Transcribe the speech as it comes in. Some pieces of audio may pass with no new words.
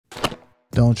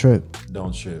Don't trip.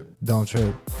 Don't trip. Don't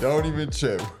trip. Don't even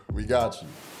trip. We got you.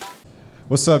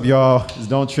 What's up, y'all? It's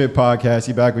Don't Trip Podcast.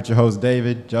 You back with your host,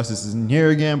 David. Justice isn't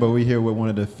here again, but we're here with one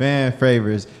of the fan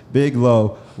favorites, Big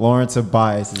Low. Lauren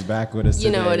Tobias is back with us today.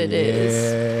 You know what it is.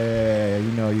 Yeah,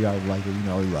 you know you gotta like her. You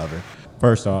know we love her.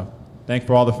 First off, thanks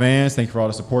for all the fans. Thanks for all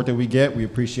the support that we get. We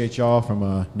appreciate y'all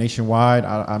from nationwide.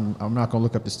 I'm not gonna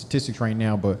look up the statistics right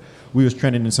now, but we was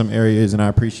trending in some areas, and I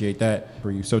appreciate that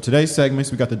for you. So today's segments,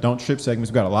 we got the Don't Trip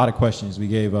segments. We got a lot of questions. We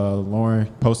gave Lauren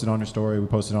posted on her story. We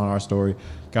posted on our story.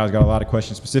 Guys got a lot of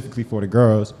questions specifically for the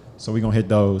girls, so we're going to hit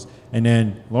those. And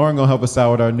then Lauren going to help us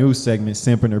out with our new segment,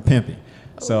 Simping or Pimping.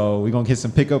 So we're going to get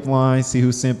some pickup lines, see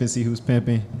who's simping, see who's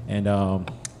pimping. And I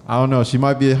don't know. She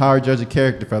might be a higher judge of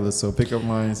character, fellas, so pickup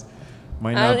lines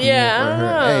might not be for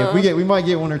her. Hey, we might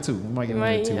get one or two. We might get one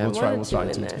or two. We'll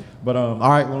try two. But all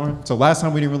right, Lauren. So last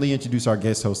time we didn't really introduce our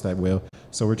guest host that well.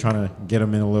 So we're trying to get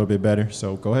them in a little bit better.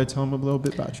 So go ahead, tell them a little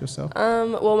bit about yourself.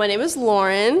 Well, my name is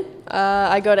Lauren.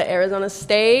 I go to Arizona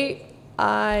State.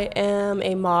 I am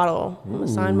a model. I'm a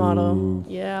sign model.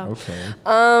 Yeah.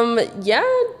 Okay. Yeah,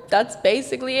 that's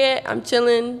basically it. I'm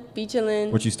chilling, be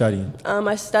chilling. What you studying?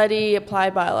 I study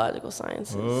applied biological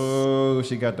sciences. Oh,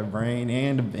 she got the brain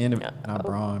and not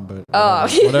brawn, but Oh.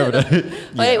 whatever that.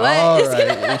 Wait, what? All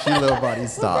right. She little body.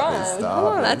 Stop it. Stop Come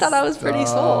on, it. I thought I was pretty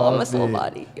soul. I'm a soul Stop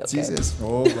body. it. Okay. She says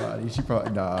full body. She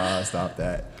probably stop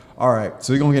that. All right,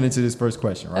 so we're gonna get into this first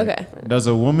question, right? Okay. Does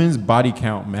a woman's body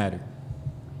count matter?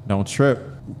 Don't trip.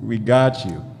 We got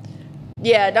you.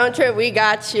 Yeah, don't trip. We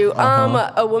got you.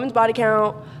 A woman's body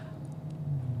count.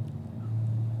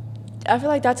 I feel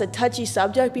like that's a touchy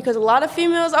subject because a lot of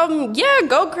females, yeah,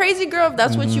 go crazy, girl. If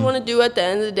that's what you want to do at the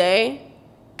end of the day,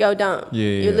 go dumb.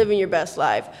 Yeah. You're living your best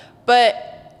life.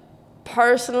 But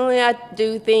personally, I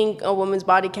do think a woman's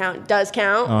body count does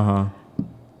count.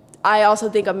 I also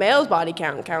think a male's body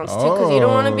count counts too, because you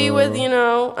don't want to be with,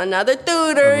 another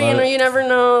tutor. You never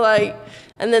know, like,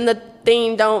 and then the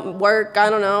thing don't work. I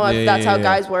don't know if that's how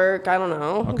guys work. I don't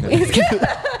know. Okay.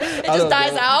 It just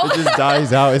dies out. It just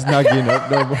dies out. It's not getting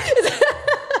up no more.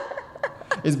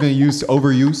 It's been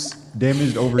overuse,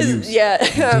 damaged overuse.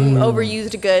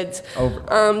 Overused goods.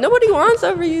 Nobody wants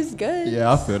overused goods.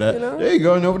 Yeah, I feel that. There you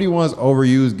go. Nobody wants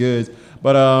overused goods.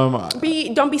 But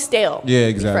don't be stale. Yeah,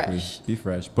 exactly. Be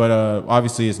fresh. But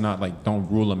obviously, it's not like don't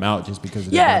rule them out just because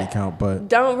of their body count. But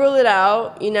don't rule it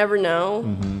out. You never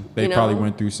know. They probably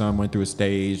went through a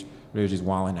stage where they were just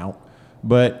wilding out.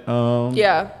 But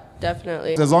yeah,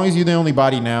 definitely. As long as you're the only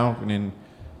body now, then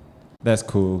that's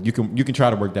cool. You can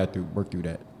try to work through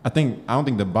that. I don't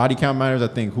think the body count matters. I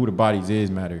think who the bodies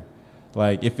is matter.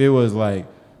 Like if it was like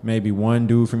maybe one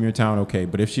dude from your town, okay.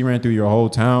 But if she ran through your whole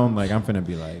town, like I'm finna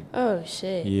be like, oh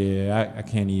shit. Yeah, I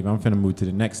can't even. I'm finna move to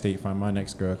the next state, find my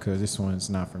next girl, because this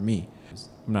one's not for me.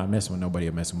 I'm not messing with nobody.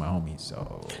 I'm messing with my homies.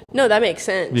 So no, that makes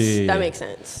sense. Yeah. That makes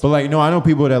sense. But like, no, I know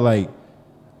people that like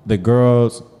the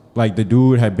girls, like the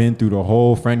dude had been through the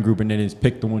whole friend group and then just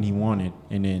picked the one he wanted,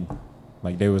 and then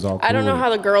like they was all cool. I don't know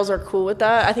how the girls are cool with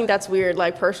that. I think that's weird.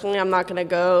 Like personally, I'm not gonna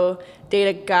go date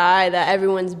a guy that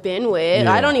everyone's been with.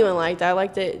 Yeah. I don't even like that. I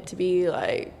like it to be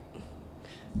like,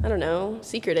 I don't know,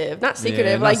 secretive. Not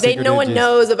secretive. Yeah, like no one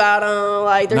knows about them.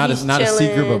 Like they're just not chilling. a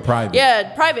secret, but private.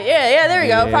 Yeah, private. Yeah. There you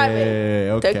go. Private.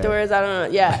 Okay. Take the words. I don't know.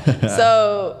 Yeah.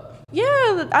 So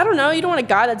yeah, I don't know. You don't want a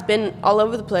guy that's been all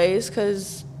over the place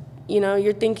because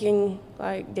you're thinking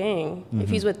like, dang,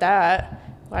 if he's with that,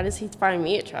 why does he find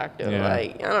me attractive? Yeah.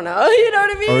 Like, I don't know. You know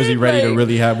what I mean? Or is he ready to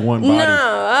really have one body?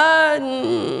 No,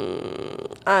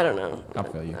 I don't know. I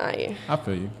feel you. I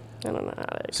feel you. I don't know how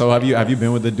to. So have you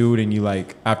been with a dude and you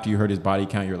like after you heard his body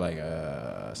count you're like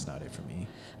it's not it for me?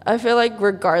 I feel like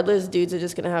regardless, dudes are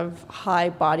just gonna have high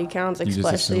body counts,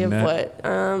 especially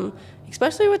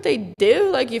what they do.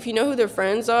 Like if you know who their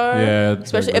friends are,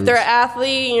 especially if they're an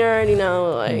athlete, you already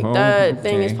know that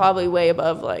thing is probably way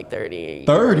above like 30.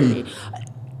 30.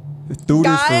 Guy for real?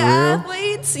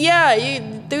 Athletes,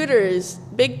 tutors,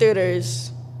 big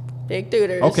tutors. Big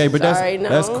tutors. Okay, but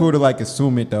that's cool to like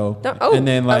assume it though. No, and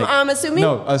then like I'm assuming.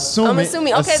 No, assume. I'm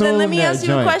assuming. Okay, then let me ask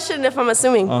you a question. If I'm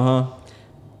assuming.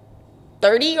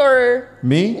 30 or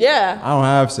me? Yeah. I don't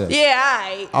have sex. Yeah,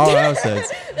 I don't have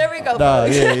sex. There we go. Nah,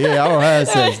 yeah. I don't have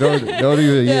sex. Don't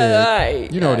even.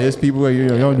 Yeah. There's people where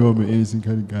y'all know I'm an innocent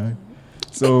kind of guy.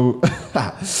 So,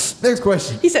 next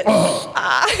question. He said,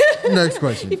 Next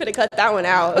question. You finna cut that one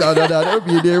out. No, don't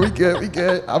be there. We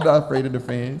good. I'm not afraid of the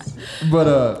fans. But,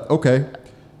 okay.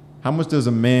 How much does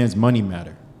a man's money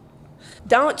matter?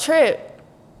 Don't trip.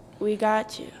 We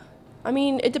got you. I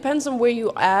mean, it depends on where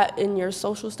you at in your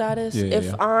social status.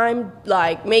 If I'm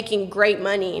like making great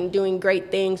money and doing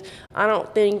great things, I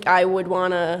don't think I would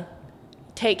want to,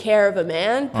 take care of a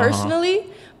man personally.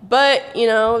 But, you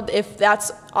know, if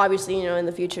that's obviously, you know, in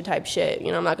the future type shit,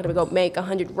 you know, I'm not going to go make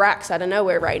 100 racks out of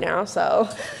nowhere right now. So,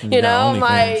 you know, I'm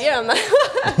like,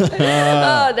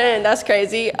 oh, damn, that's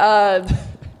crazy. But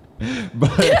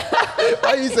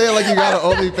why you saying like you got an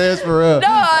OnlyFans for real? No,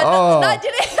 I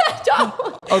didn't.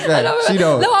 Okay, she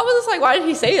don't. No, I was just like, why did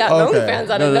he say that? OnlyFans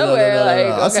out of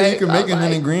nowhere. I said you can make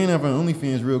 $100,000 off an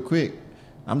OnlyFans real quick.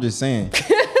 I'm just saying.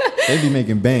 They be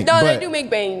making bank. No, they do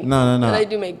make bank. No. They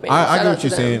do make bank. I get what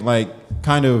you're saying. Like,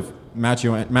 kind of match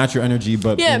your energy,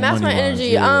 but yeah, match my energy.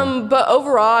 Yeah. But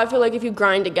overall, I feel like if you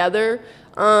grind together,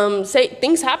 say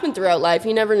things happen throughout life.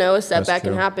 You never know, a setback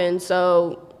can happen.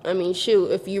 So, I mean,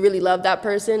 shoot, if you really love that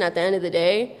person, at the end of the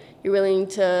day, you're willing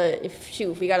to.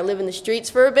 If we got to live in the streets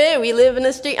for a bit, we live in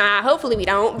the street. Hopefully we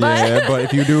don't. But yeah, but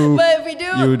if you do, but if we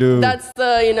do, you do. That's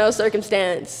the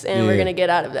circumstance, and we're gonna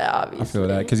get out of that. Obviously, I feel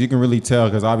that because you can really tell.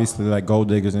 Because obviously, like gold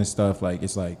diggers and stuff, like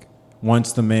it's like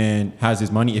once the man has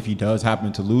his money, if he does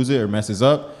happen to lose it or messes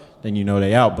up, then you know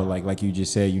they out. But like you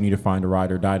just said, you need to find a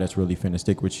ride or die that's really finna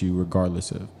stick with you, regardless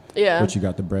of what you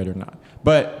got the bread or not.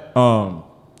 But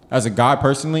as a guy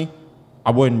personally, I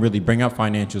wouldn't really bring up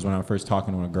financials when I'm first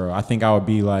talking to a girl. I think I would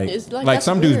be like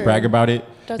some dudes brag about it,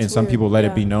 and some people let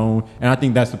it be known. And I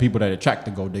think that's the people that attract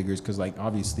the gold diggers because, like,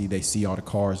 obviously they see all the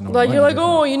cars and all the money. You're like,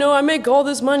 oh, you know, I make all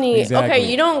this money. Exactly.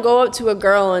 Okay, you don't go up to a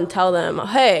girl and tell them,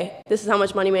 hey, this is how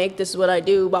much money I make. This is what I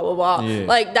do. Blah blah blah. Yeah.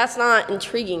 Like that's not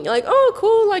intriguing. You're like, oh,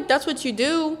 cool. Like that's what you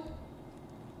do.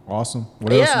 Awesome.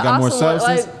 What else? You got more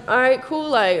substance? Like, all right,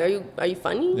 cool. Like, are you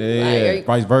funny? Yeah.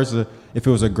 Vice versa. If it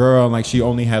was a girl and like she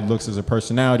only had looks as a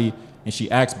personality, and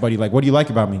she asked buddy like, "What do you like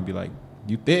about me?" He'd be like,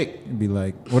 "You thick." And be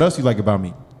like, "What else you like about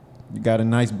me?" "You got a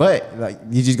nice butt." Like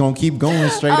you just gonna keep going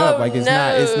straight up. Like it's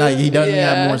not. He doesn't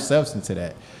have more substance to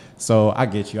that. So I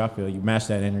get you. I feel you. Match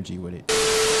that energy with it.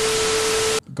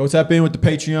 Go tap in with the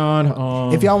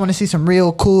Patreon. If y'all want to see some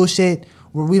real cool shit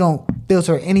where we don't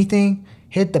filter anything,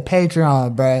 hit the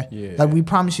Patreon, bruh. Yeah. Like, we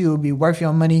promise you it'll be worth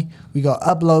your money. We gonna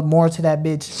upload more to that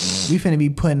bitch. We finna be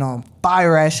putting on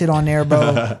fire-ass shit on there,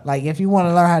 bro. Like, if you want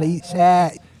to learn how to eat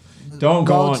sad, go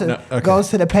to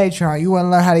the Patreon. You want to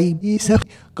learn how to eat so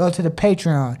go to the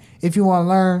Patreon. If you want to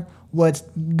learn what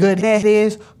good head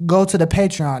is, go to the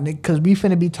Patreon, because we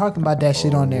finna be talking about that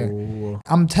shit on there.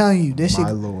 I'm telling you, this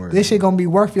shit gonna be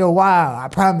worth your while. I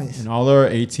promise. And all our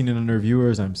 18 and under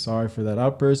viewers, I'm sorry for that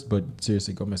outburst, but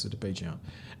seriously, go mess with the Patreon.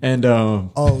 And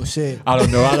oh shit, I don't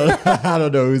know, I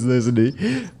don't know who's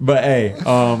listening, but hey,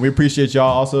 we appreciate y'all.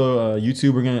 Also,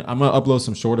 YouTube, I'm gonna upload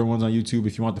some shorter ones on YouTube.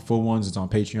 If you want the full ones, it's on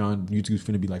Patreon. YouTube's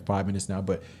finna be like 5 minutes now,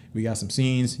 but we got some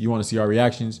scenes. You want to see our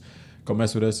reactions? Go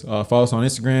mess with us. Follow us on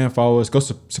Instagram. Follow us. Go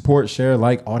support, share,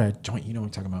 like, all that joint. You know what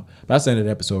I'm talking about. But that's the end of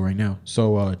the episode right now.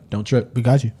 So don't trip. We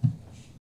got you.